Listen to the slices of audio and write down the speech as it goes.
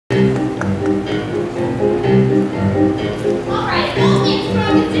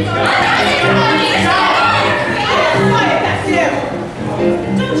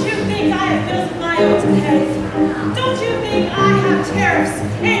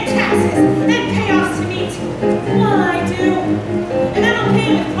and taxes, and payoffs to meet. Well, I do. And I don't pay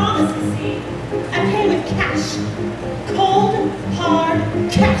with promises, see? I pay with cash. Cold, hard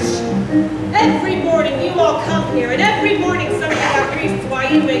cash. Every morning you all come here, and every morning somebody got reasons why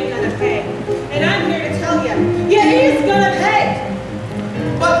you ain't gonna pay. And I'm here to tell you, you is gonna pay.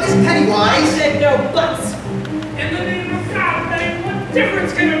 But Miss Pennywise... I said no buts. In the name of God, man, what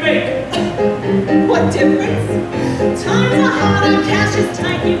difference can it make? What difference? Times are hard and cash is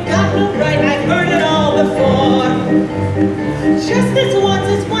tight, you've got no right, I've heard it all before. Just this once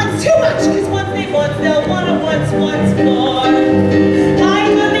is once too much, cause once they want, they'll want it once more.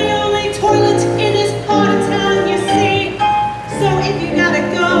 I'm the only toilet in this part of town, you see. So if you gotta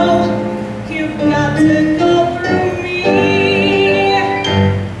go, you've got to go through me.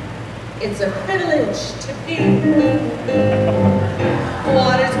 It's a privilege to be.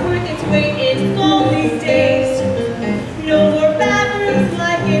 Water's worth its weight in gold these days. No more bathrooms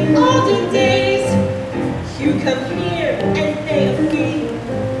like in olden days. You come here and pay a fee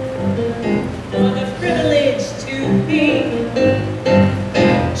for the privilege to be.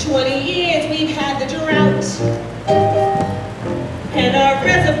 20 years we've had the drought, and our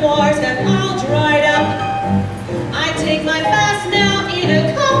reservoirs have all dried up. I take my bath now in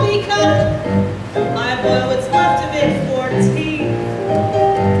a coffee cup. I boil what's left of it for tea,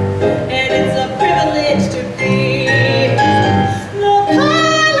 and it's a privilege to be. The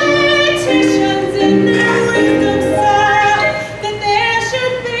politicians in their wisdom say that there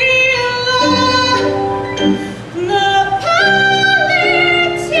should be a law. The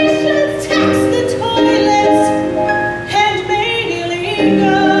politicians tax the toilets and made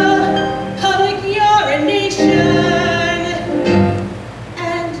illegal public urination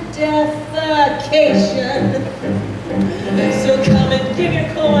and defecation. So come and give your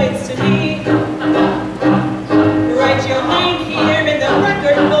coins to me. Write your name here in the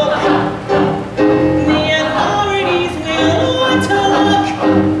record book. The authorities will want to look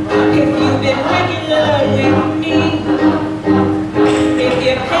if you've been regular with me. If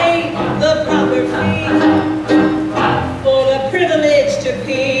you pay the proper fee for the privilege to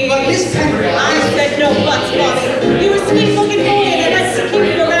pee. But Miss Pennywise... I said no buts, Bobby. You were sweet looking boy and I like to keep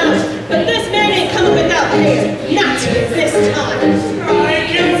you around. But this man ain't coming without paying. Not this time. I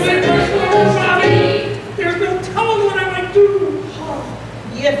can't say personal, Bobby. There's no telling what I might do.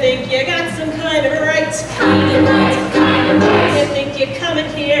 You think you got some kind of right? You think you're coming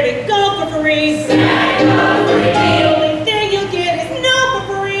here to go for free? The only thing you'll get is no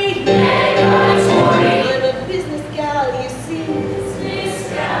for free. I'm a business gal, you see.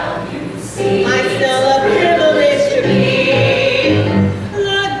 I sell a privilege to be.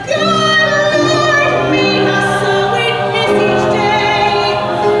 The good Lord made us so we miss each day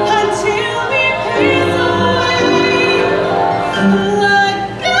until we pass away. The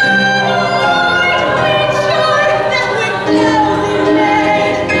good Lord made sure that we're closing day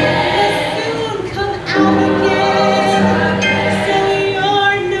will soon come out again. So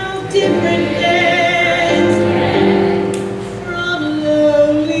you're no different than from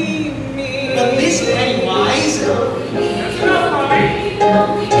lowly me. But Miss Pennywise... That's enough,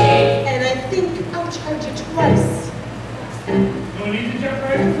 Bobby. And I think I'll charge you twice. No need to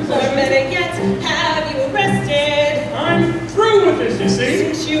jeopardize your Or possession. better yet, have you arrested? I'm through with this, you see.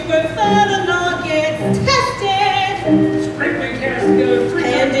 Since you prefer the law gets tested. Broadway Cares together 3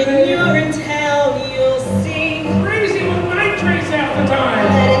 And times a in day. your in town, you'll see Crazy with night trace half the time.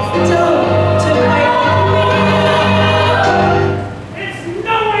 that it's dumb to fight with me. It's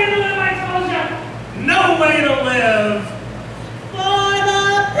no way to live, I told you. No way to live.